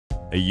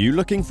Are you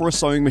looking for a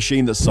sewing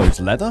machine that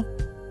sews leather?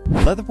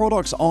 Leather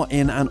products are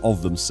in and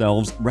of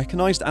themselves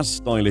recognized as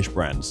stylish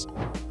brands.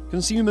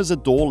 Consumers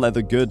adore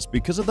leather goods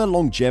because of their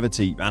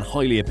longevity and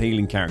highly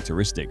appealing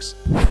characteristics.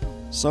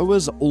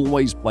 Sewers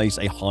always place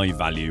a high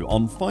value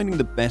on finding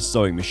the best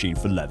sewing machine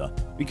for leather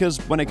because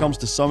when it comes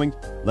to sewing,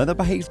 leather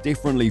behaves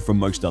differently from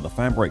most other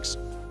fabrics.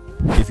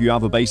 If you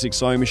have a basic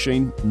sewing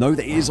machine, know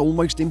that it is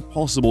almost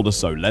impossible to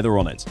sew leather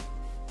on it.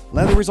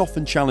 Leather is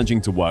often challenging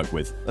to work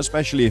with,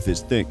 especially if it's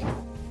thick.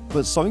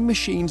 But sewing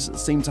machines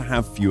seem to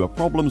have fewer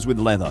problems with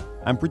leather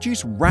and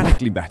produce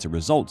radically better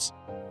results.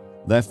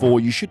 Therefore,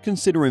 you should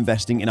consider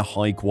investing in a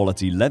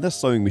high-quality leather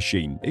sewing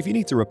machine if you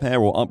need to repair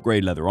or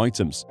upgrade leather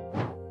items.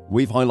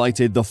 We've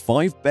highlighted the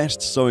 5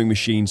 best sewing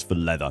machines for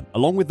leather,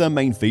 along with their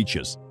main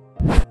features.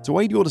 To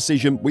aid your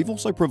decision, we've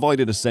also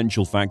provided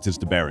essential factors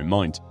to bear in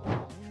mind.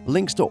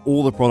 Links to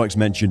all the products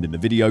mentioned in the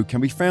video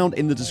can be found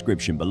in the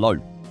description below.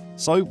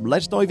 So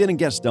let's dive in and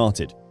get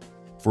started.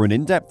 For an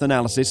in-depth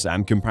analysis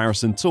and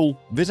comparison tool,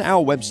 visit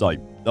our website,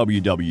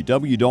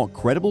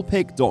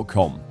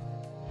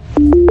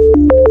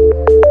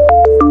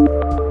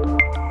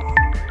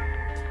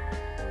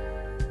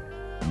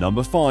 www.crediblepick.com.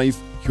 Number 5.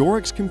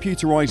 Curex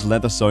Computerized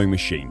Leather Sewing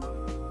Machine.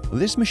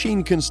 This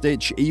machine can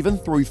stitch even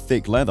through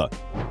thick leather.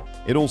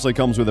 It also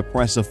comes with a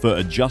presser foot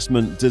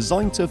adjustment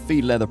designed to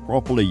feed leather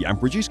properly and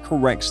produce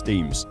correct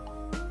steams.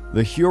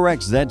 The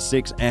Curex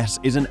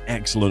Z6S is an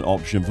excellent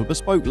option for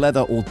bespoke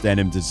leather or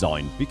denim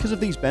design because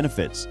of these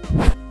benefits.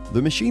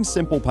 The machine's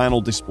simple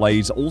panel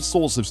displays all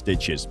sorts of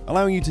stitches,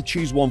 allowing you to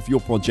choose one for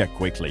your project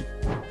quickly.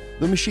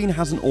 The machine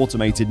has an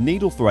automated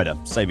needle threader,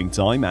 saving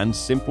time and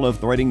simpler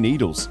threading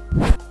needles.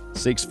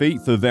 6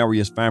 feet for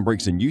various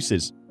fabrics and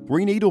uses,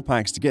 3 needle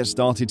packs to get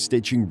started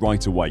stitching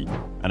right away,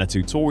 and a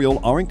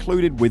tutorial are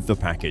included with the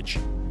package.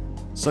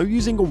 So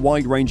using a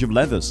wide range of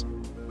leathers.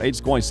 It's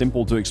quite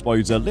simple to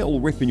expose a little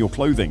rip in your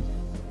clothing.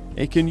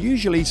 It can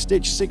usually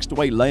stitch 6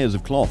 to 8 layers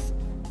of cloth.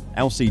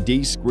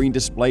 LCD screen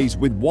displays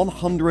with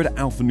 100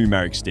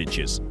 alphanumeric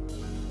stitches.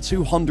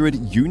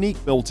 200 unique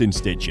built-in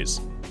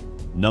stitches.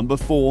 Number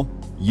 4.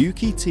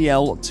 Yuki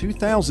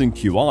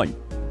TL2000QI.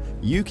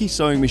 Yuki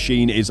sewing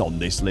machine is on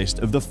this list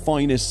of the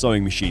finest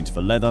sewing machines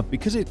for leather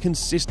because it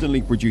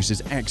consistently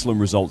produces excellent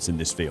results in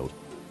this field.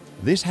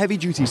 This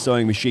heavy-duty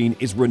sewing machine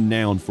is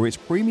renowned for its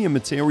premium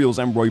materials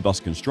and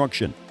robust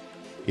construction.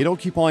 It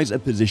occupies a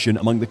position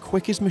among the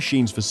quickest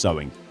machines for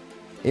sewing.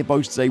 It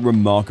boasts a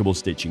remarkable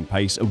stitching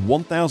pace of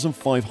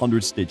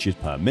 1,500 stitches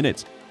per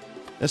minute.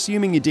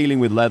 Assuming you're dealing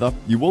with leather,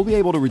 you will be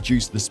able to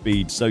reduce the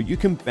speed so you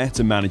can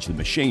better manage the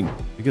machine,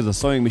 because the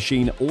sewing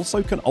machine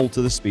also can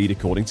alter the speed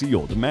according to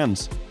your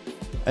demands.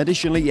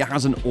 Additionally, it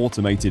has an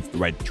automated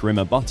thread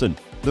trimmer button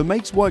that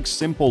makes work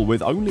simple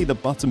with only the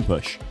button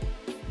push.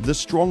 The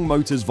strong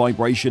motor's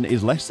vibration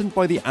is lessened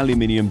by the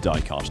aluminium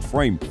die-cast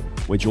frame,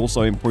 which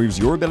also improves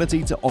your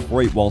ability to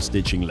operate while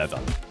stitching leather.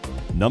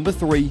 Number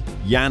 3.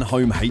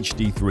 Yanhome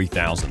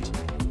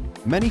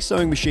HD3000. Many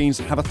sewing machines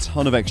have a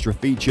ton of extra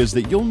features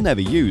that you'll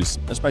never use,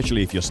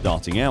 especially if you're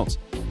starting out.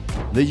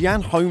 The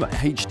Yanhome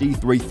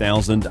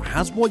HD3000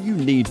 has what you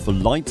need for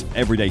light,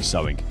 everyday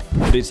sewing,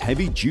 but it's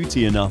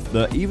heavy-duty enough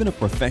that even a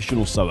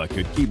professional sewer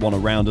could keep one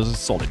around as a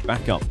solid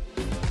backup.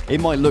 It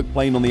might look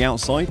plain on the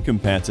outside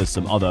compared to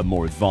some other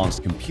more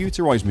advanced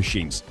computerized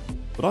machines,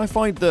 but I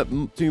find that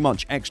too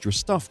much extra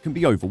stuff can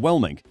be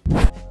overwhelming.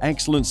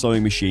 Excellent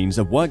sewing machines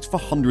have worked for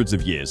hundreds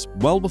of years,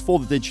 well before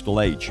the digital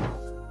age.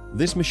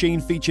 This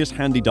machine features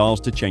handy dials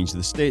to change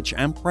the stitch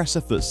and presser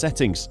foot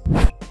settings.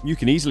 You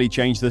can easily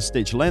change the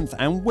stitch length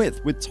and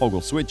width with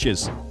toggle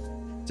switches.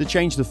 To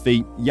change the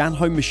feet,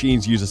 Yanhome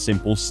machines use a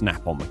simple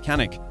snap-on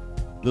mechanic.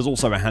 There's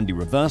also a handy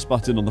reverse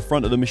button on the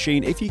front of the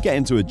machine if you get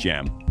into a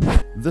jam.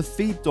 The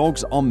feed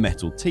dogs are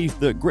metal teeth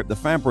that grip the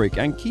fabric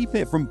and keep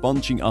it from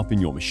bunching up in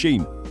your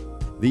machine.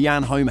 The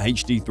Yanhome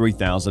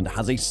HD3000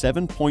 has a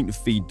 7-point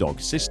feed dog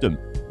system,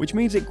 which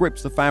means it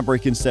grips the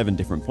fabric in 7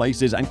 different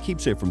places and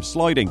keeps it from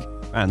sliding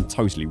and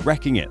totally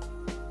wrecking it.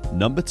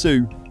 Number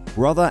 2.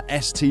 Brother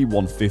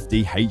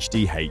ST150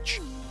 HDH.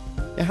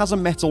 It has a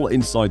metal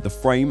inside the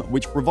frame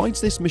which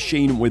provides this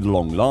machine with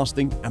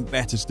long-lasting and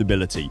better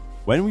stability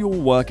when we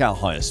will work at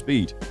higher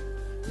speed.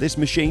 This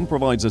machine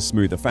provides a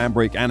smoother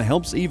fabric and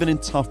helps even in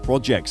tough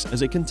projects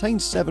as it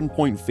contains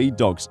 7-point feed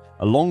dogs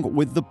along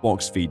with the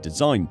box feed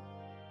design.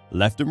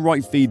 Left and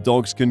right feed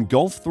dogs can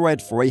gulf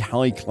thread for a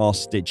high-class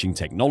stitching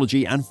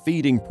technology and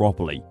feeding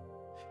properly.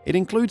 It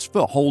includes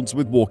footholds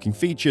with walking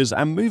features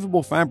and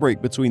movable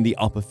fabric between the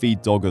upper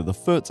feed dog of the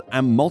foot,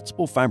 and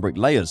multiple fabric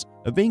layers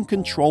are being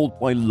controlled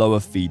by lower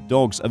feed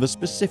dogs of a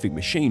specific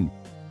machine.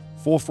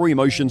 For free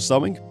motion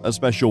sewing, a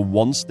special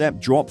 1-step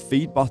drop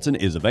feed button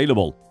is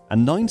available,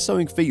 and 9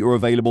 sewing feet are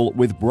available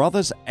with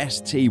Brother's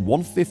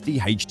ST150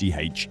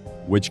 HDH,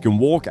 which can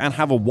walk and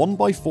have a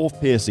 1x4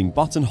 piercing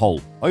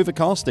buttonhole,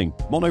 overcasting,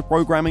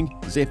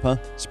 monoprogramming, zipper,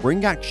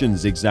 spring action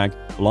zigzag,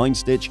 blind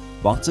stitch,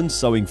 button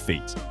sewing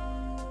feet.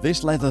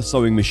 This leather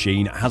sewing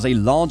machine has a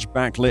large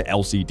backlit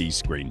LCD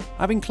screen,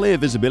 having clear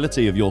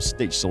visibility of your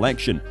stitch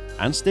selection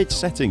and stitch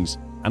settings,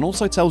 and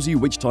also tells you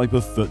which type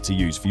of foot to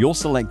use for your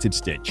selected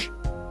stitch.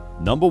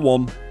 Number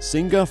 1.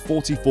 Singer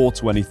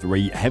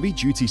 4423 Heavy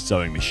Duty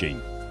Sewing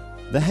Machine.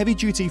 The Heavy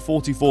Duty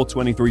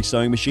 4423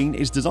 sewing machine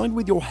is designed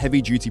with your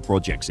heavy duty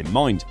projects in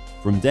mind,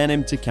 from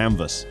denim to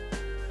canvas.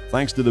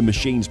 Thanks to the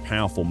machine's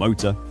powerful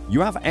motor, you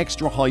have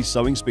extra high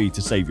sewing speed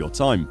to save your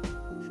time.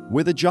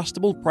 With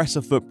adjustable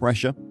presser foot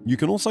pressure, you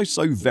can also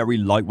sew very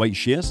lightweight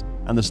shears,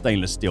 and the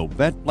stainless steel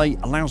bed plate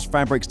allows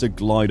fabrics to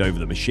glide over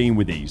the machine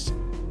with ease.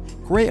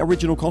 Create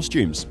original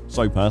costumes,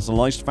 sew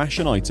personalized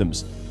fashion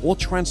items, or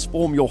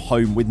transform your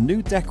home with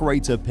new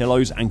decorator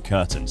pillows and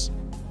curtains.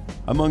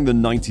 Among the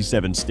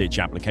 97 stitch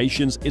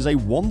applications is a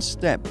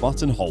one-step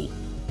buttonhole,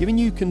 giving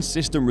you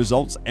consistent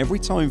results every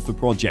time for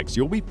projects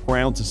you'll be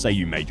proud to say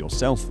you made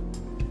yourself.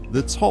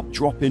 The top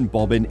drop-in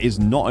bobbin is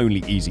not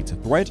only easy to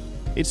thread,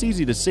 it's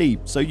easy to see,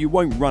 so you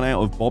won't run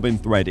out of bobbin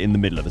thread in the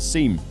middle of a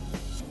seam.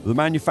 The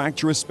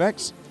manufacturer's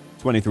specs: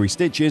 23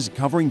 stitches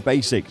covering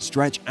basic,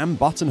 stretch and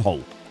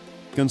buttonhole.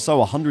 Can sew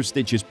 100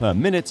 stitches per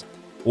minute,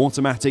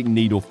 automatic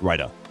needle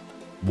threader.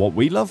 What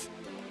we love?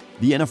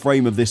 The inner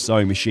frame of this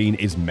sewing machine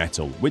is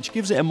metal, which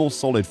gives it a more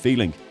solid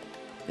feeling.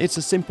 It's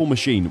a simple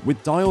machine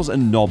with dials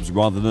and knobs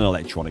rather than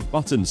electronic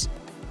buttons.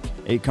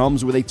 It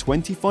comes with a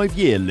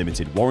 25-year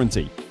limited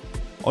warranty.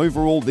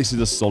 Overall, this is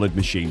a solid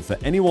machine for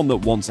anyone that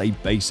wants a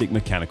basic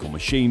mechanical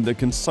machine that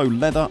can sew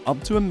leather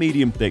up to a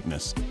medium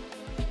thickness.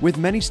 With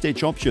many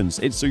stitch options,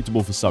 it's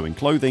suitable for sewing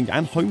clothing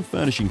and home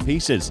furnishing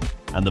pieces,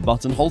 and the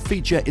buttonhole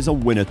feature is a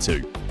winner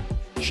too.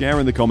 Share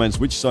in the comments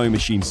which sewing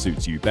machine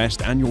suits you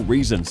best and your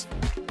reasons.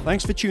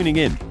 Thanks for tuning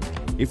in.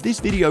 If this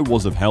video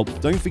was of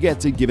help, don't forget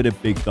to give it a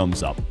big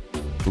thumbs up.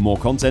 For more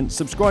content,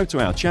 subscribe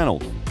to our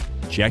channel.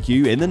 Check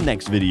you in the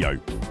next video.